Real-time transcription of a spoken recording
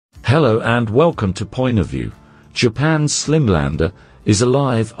Hello and welcome to Point of View. Japan's Slim lander is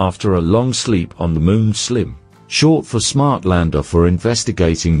alive after a long sleep on the moon. Slim, short for Smart Lander for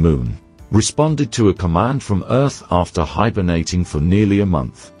investigating moon, responded to a command from Earth after hibernating for nearly a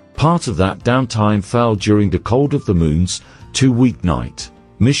month. Part of that downtime fell during the cold of the moon's 2-week night.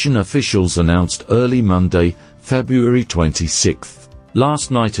 Mission officials announced early Monday, February 26.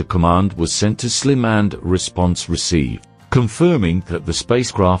 Last night a command was sent to Slim and a response received, confirming that the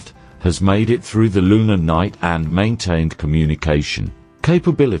spacecraft has made it through the lunar night and maintained communication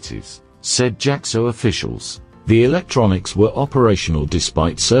capabilities, said JAXA officials. The electronics were operational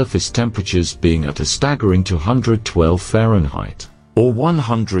despite surface temperatures being at a staggering 212 Fahrenheit, or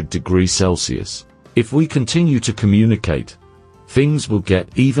 100 degrees Celsius. If we continue to communicate, things will get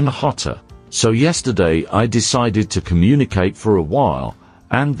even hotter. So yesterday I decided to communicate for a while,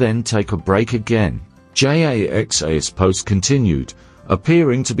 and then take a break again. JAXA's post continued,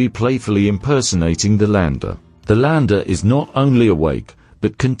 appearing to be playfully impersonating the lander. The lander is not only awake,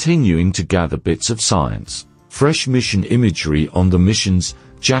 but continuing to gather bits of science. Fresh mission imagery on the mission's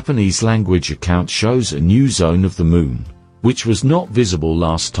Japanese language account shows a new zone of the moon, which was not visible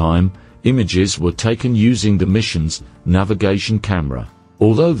last time. Images were taken using the mission's navigation camera.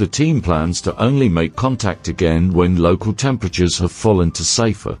 Although the team plans to only make contact again when local temperatures have fallen to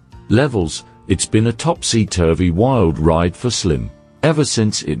safer levels, it's been a topsy-turvy wild ride for Slim ever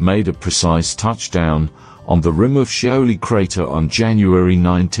since it made a precise touchdown on the rim of Scioli crater on January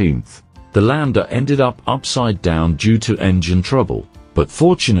 19. The lander ended up upside down due to engine trouble, but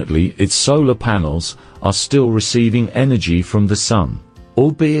fortunately its solar panels are still receiving energy from the sun,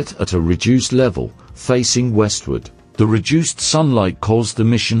 albeit at a reduced level, facing westward. The reduced sunlight caused the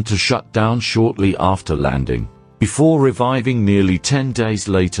mission to shut down shortly after landing, before reviving nearly 10 days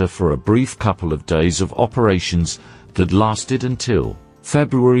later for a brief couple of days of operations that lasted until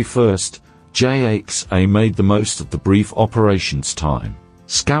February 1. JAXA made the most of the brief operations time,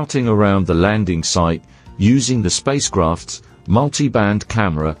 scouting around the landing site using the spacecraft's multi-band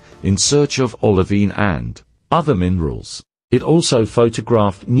camera in search of olivine and other minerals. It also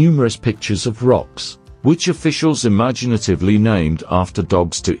photographed numerous pictures of rocks, which officials imaginatively named after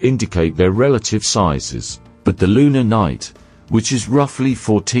dogs to indicate their relative sizes. But the lunar night, which is roughly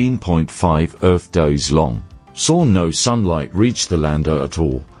 14.5 Earth days long, saw no sunlight reach the lander at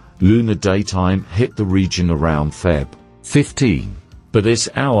all. Lunar daytime hit the region around Feb. 15. But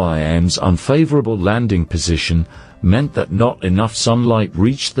SLIM's unfavorable landing position meant that not enough sunlight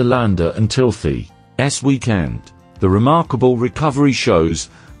reached the lander until the weekend. The remarkable recovery shows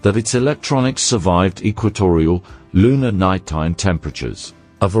that its electronics survived equatorial lunar nighttime temperatures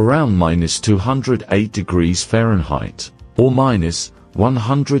of around -208 degrees Fahrenheit, or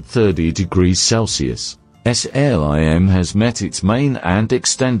 -130 degrees Celsius. SLIM has met its main and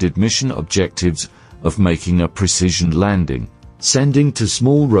extended mission objectives of making a precision landing, sending two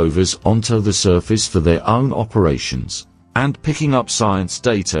small rovers onto the surface for their own operations, and picking up science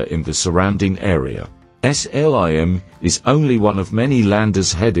data in the surrounding area. SLIM is only one of many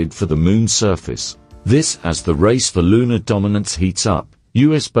landers headed for the moon's surface. This as the race for lunar dominance heats up.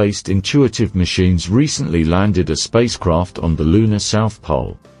 US-based Intuitive Machines recently landed a spacecraft on the lunar South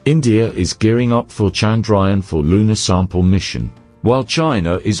Pole. India is gearing up for Chandrayaan-4 lunar sample mission, while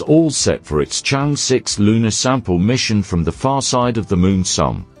China is all set for its Chang'e 6 lunar sample mission from the far side of the moon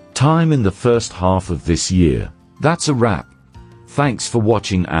sometime in the first half of this year. That's a wrap. Thanks for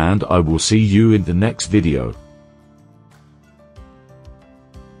watching and I will see you in the next video.